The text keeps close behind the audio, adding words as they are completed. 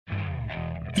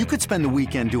You could spend the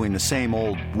weekend doing the same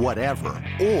old whatever,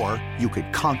 or you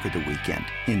could conquer the weekend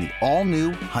in the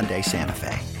all-new Hyundai Santa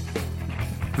Fe.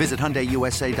 Visit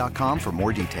HyundaiUSA.com for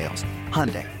more details.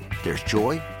 Hyundai, there's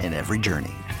joy in every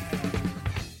journey.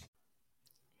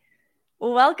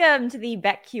 Welcome to the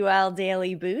BetQL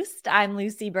Daily Boost. I'm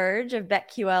Lucy Burge of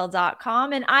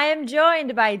BetQL.com, and I am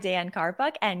joined by Dan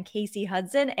Karpuk and Casey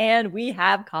Hudson, and we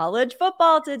have college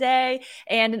football today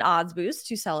and an odds boost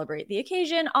to celebrate the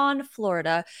occasion on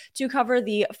Florida to cover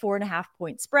the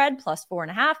 4.5-point spread plus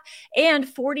 4.5 and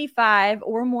 45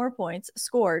 or more points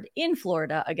scored in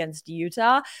Florida against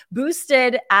Utah,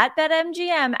 boosted at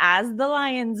BetMGM as the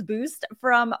Lions boost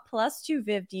from plus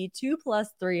 250 to plus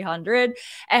 300.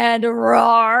 And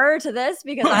roar to this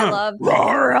because I love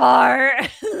roar.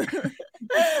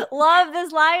 Love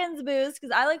this Lions boost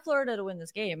because I like Florida to win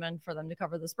this game and for them to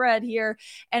cover the spread here.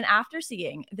 And after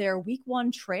seeing their week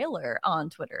 1 trailer on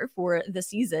Twitter for the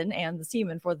season and the team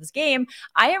and for this game,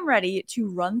 I am ready to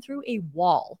run through a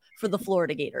wall for the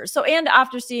Florida Gators. So, and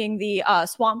after seeing the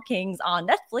Swamp Kings on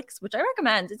Netflix, which I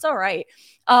recommend, it's all right.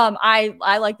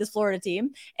 I like this Florida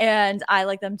team and I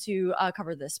like them to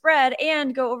cover this spread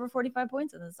and go over 45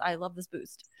 points in this. I love this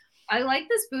boost. I like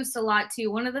this boost a lot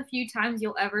too. One of the few times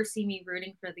you'll ever see me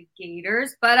rooting for the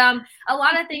Gators, but a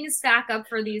lot of things stack up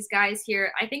for these guys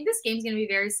here. I think this game's going to be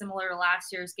very similar to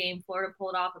last year's game. Florida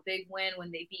pulled off a big win when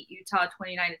they beat Utah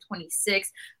 29-26,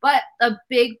 but a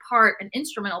big part, an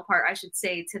instrumental part, I should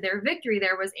say, to their victory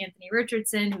there was Anthony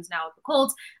Richardson, who's now with the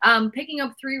Colts, picking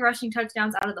up 3 rushing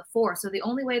touchdowns out of the 4. So the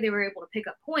only way they were able to pick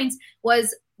up points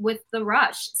was with the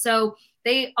rush. So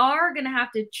they are going to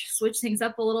have to switch things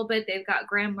up a little bit. They've got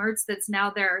Graham Mertz that's now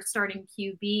their starting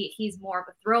QB. He's more of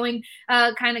a throwing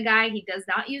kind of guy. He does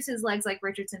not use his legs like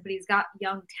Richardson, but he's got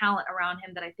young talent around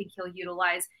him that I think he'll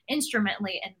utilize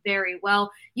instrumentally and very well.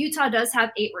 Utah does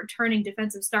have 8 returning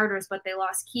defensive starters, but they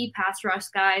lost key pass rush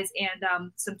guys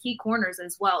and some key corners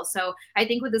as well. So I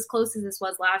think with as close as this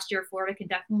was last year, Florida can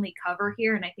definitely cover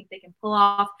here, and I think they can pull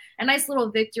off a nice little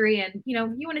victory. And, you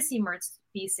know, you want to see Mertz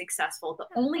be successful. The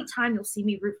only time you'll see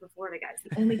me root for Florida, guys.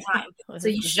 The only time. So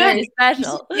you should.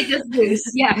 Special.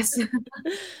 Yes.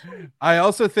 I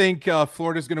also think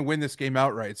Florida's going to win this game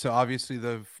outright. So obviously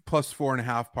the plus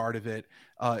 4.5 part of it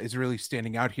is really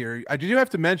standing out here. I do have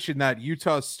to mention that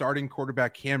Utah's starting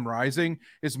quarterback Cam Rising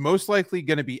is most likely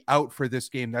going to be out for this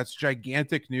game. That's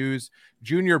gigantic news.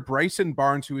 Junior Bryson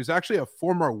Barnes, who is actually a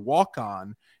former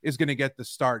walk-on, is going to get the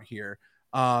start here.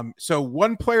 So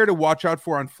one player to watch out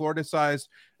for on Florida's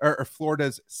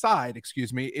side,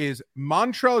 is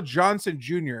Montrell Johnson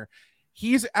Jr.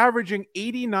 He's averaging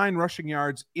 89 rushing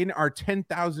yards in our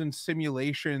 10,000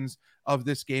 simulations of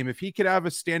this game. If he could have a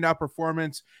standout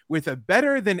performance with a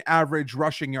better than average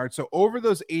rushing yard, so over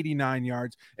those 89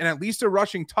 yards and at least a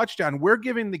rushing touchdown, we're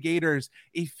giving the Gators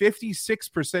a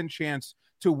 56% chance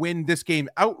to win this game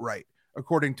outright,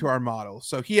 according to our model.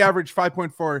 So he averaged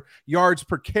 5.4 yards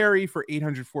per carry for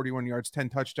 841 yards, 10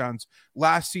 touchdowns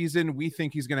last season. We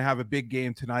think he's going to have a big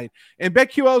game tonight. And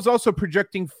BetQL is also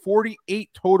projecting 48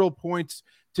 total points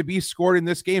to be scored in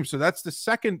this game. So that's the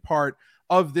second part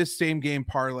of this same game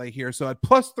parlay here. So at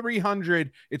plus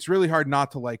 300, it's really hard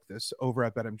not to like this over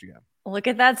at BetMGM. Look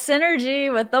at that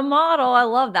synergy with the model. I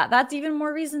love that. That's even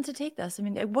more reason to take this. I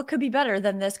mean, what could be better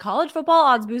than this college football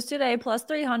odds boost today, plus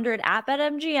 300 at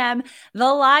BetMGM,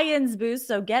 the Lions boost.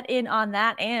 So get in on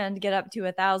that and get up to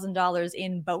 $1,000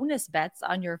 in bonus bets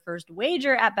on your first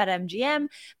wager at BetMGM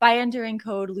by entering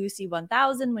code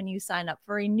Lucy1000 when you sign up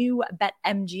for a new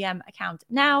BetMGM account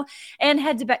now. And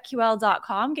head to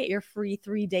BetQL.com, get your free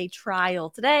 3-day trial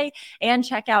today, and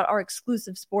check out our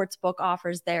exclusive sportsbook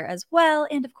offers there as well.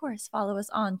 And of course, follow us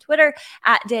on Twitter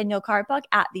at Daniel Karpuk,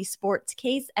 at The Sports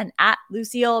Case, and at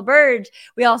Lucille Burge.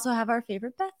 We also have our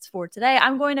favorite bets for today.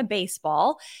 I'm going to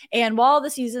baseball. And while the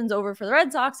season's over for the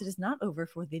Red Sox, it is not over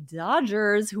for the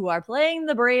Dodgers, who are playing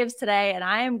the Braves today. And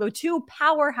I am going to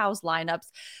powerhouse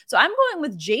lineups. So I'm going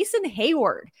with Jason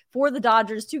Hayward for the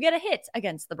Dodgers to get a hit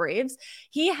against the Braves.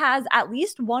 He has at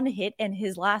least one hit in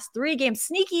his last 3 games.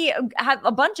 Sneaky, have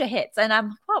a bunch of hits. And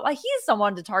I'm, well, he's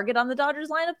someone to target on the Dodgers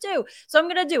lineup too. So I'm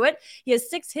going to do it. He has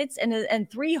 6 hits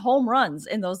and 3 home runs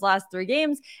in those last 3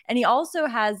 games. And he also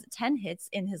has 10 hits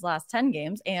in his last 10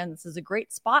 games. And this is a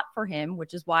great spot for him,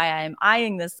 which is why I'm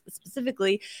eyeing this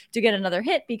specifically to get another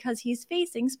hit, because he's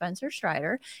facing Spencer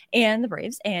Strider and the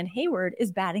Braves. And Hayward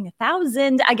is batting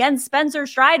 1,000 against Spencer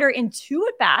Strider in 2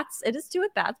 at-bats. It is 2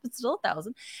 at-bats, but still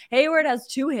 1,000. Hayward has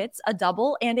 2 hits, a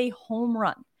double, and a home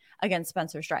run against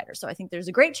Spencer Strider. So I think there's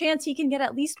a great chance he can get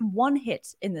at least 1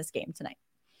 hit in this game tonight.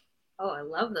 Oh, I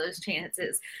love those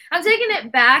chances. I'm taking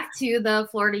it back to the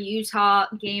Florida-Utah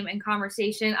game and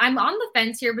conversation. I'm on the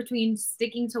fence here between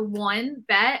sticking to one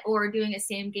bet or doing a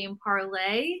same game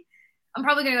parlay. I'm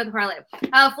probably going to go with the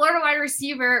parlay. Florida wide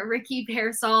receiver Ricky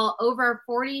Pearsall over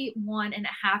 41 and a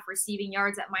half receiving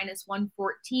yards at minus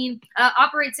 114.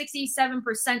 Operates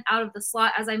 67% out of the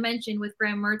slot, as I mentioned, with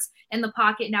Graham Mertz in the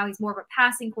pocket. Now he's more of a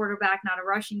passing quarterback, not a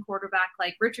rushing quarterback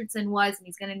like Richardson was, and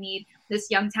he's going to need this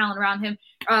young talent around him.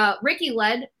 Ricky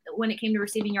led when it came to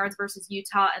receiving yards versus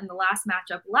Utah in the last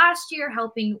matchup last year,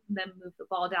 helping them move the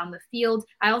ball down the field.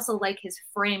 I also like his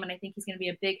frame, and I think he's going to be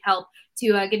a big help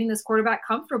to getting this quarterback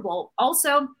comfortable.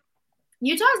 Also,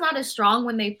 Utah is not as strong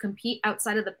when they compete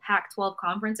outside of the Pac-12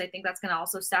 conference. I think that's going to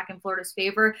also stack in Florida's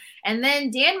favor. And then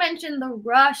Dan mentioned the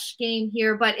rush game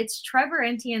here, but it's Trevor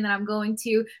Etienne that I'm going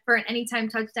to for an anytime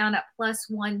touchdown at plus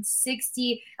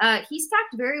 160. He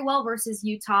stacked very well versus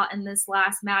Utah in this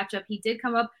last matchup. He did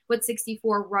come up with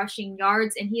 64 rushing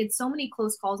yards, and he had so many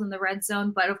close calls in the red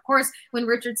zone. But of course, when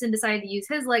Richardson decided to use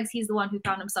his legs, he's the one who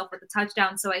found himself with a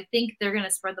touchdown. So I think they're going to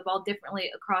spread the ball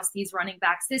differently across these running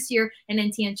backs this year, and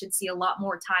Etienne should see a lot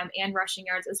more time and rushing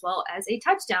yards as well as a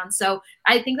touchdown. So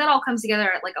I think that all comes together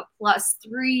at like a plus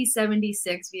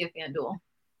 376 via FanDuel.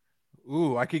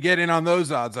 Ooh, I could get in on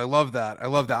those odds. I love that.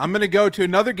 I'm going to go to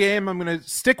another game. I'm going to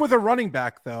stick with a running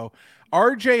back, though.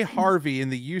 RJ Harvey in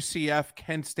the UCF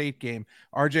Kent State game.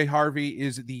 RJ Harvey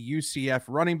is the UCF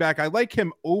running back. I like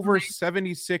him over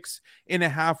 76 and a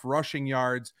half rushing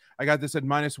yards. I got this at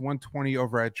minus 120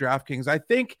 over at DraftKings. I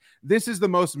think this is the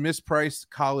most mispriced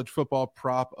college football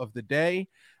prop of the day.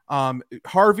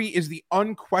 Harvey is the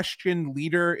unquestioned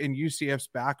leader in UCF's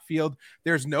backfield.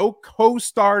 There's no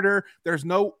co-starter. There's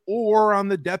no or on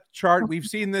the depth chart. We've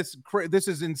seen this. This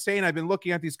is insane. I've been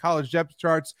looking at these college depth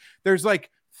charts. There's like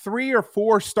 3 or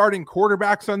 4 starting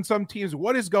quarterbacks on some teams.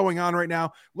 What is going on right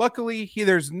now? Luckily,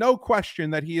 there's no question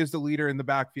that he is the leader in the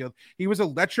backfield. He was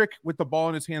electric with the ball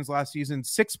in his hands last season.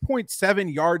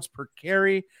 6.7 yards per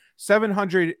carry,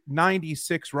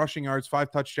 796 rushing yards,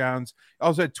 5 touchdowns.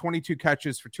 Also had 22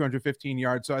 catches for 215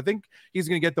 yards. So I think he's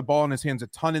going to get the ball in his hands a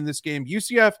ton in this game.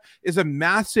 UCF is a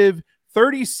massive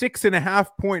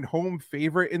 36.5-point home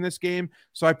favorite in this game.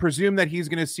 So I presume that he's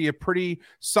going to see a pretty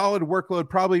solid workload,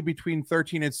 probably between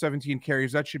 13 and 17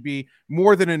 carries. That should be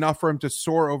more than enough for him to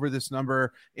soar over this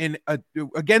number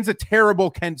against a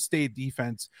terrible Kent State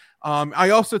defense. I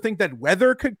also think that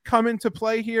weather could come into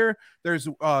play here. There's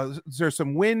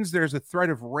some winds. There's a threat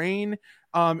of rain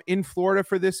in Florida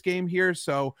for this game here.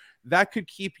 So that could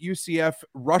keep UCF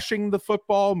rushing the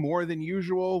football more than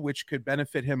usual, which could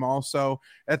benefit him also.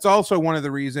 That's also one of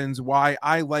the reasons why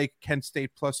I like Kent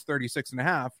State plus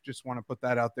 36.5. Just want to put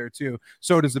that out there too.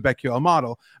 So does the BetQL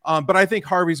model. But I think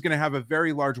Harvey's going to have a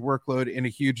very large workload and a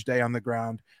huge day on the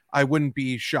ground. I wouldn't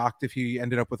be shocked if he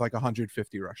ended up with like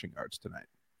 150 rushing yards tonight.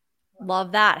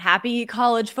 Love that. Happy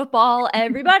college football,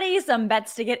 everybody. Some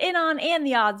bets to get in on and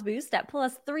the odds boost at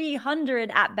plus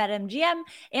 300 at BetMGM,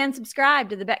 and subscribe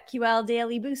to the BetQL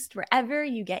Daily Boost wherever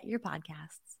you get your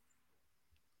podcasts.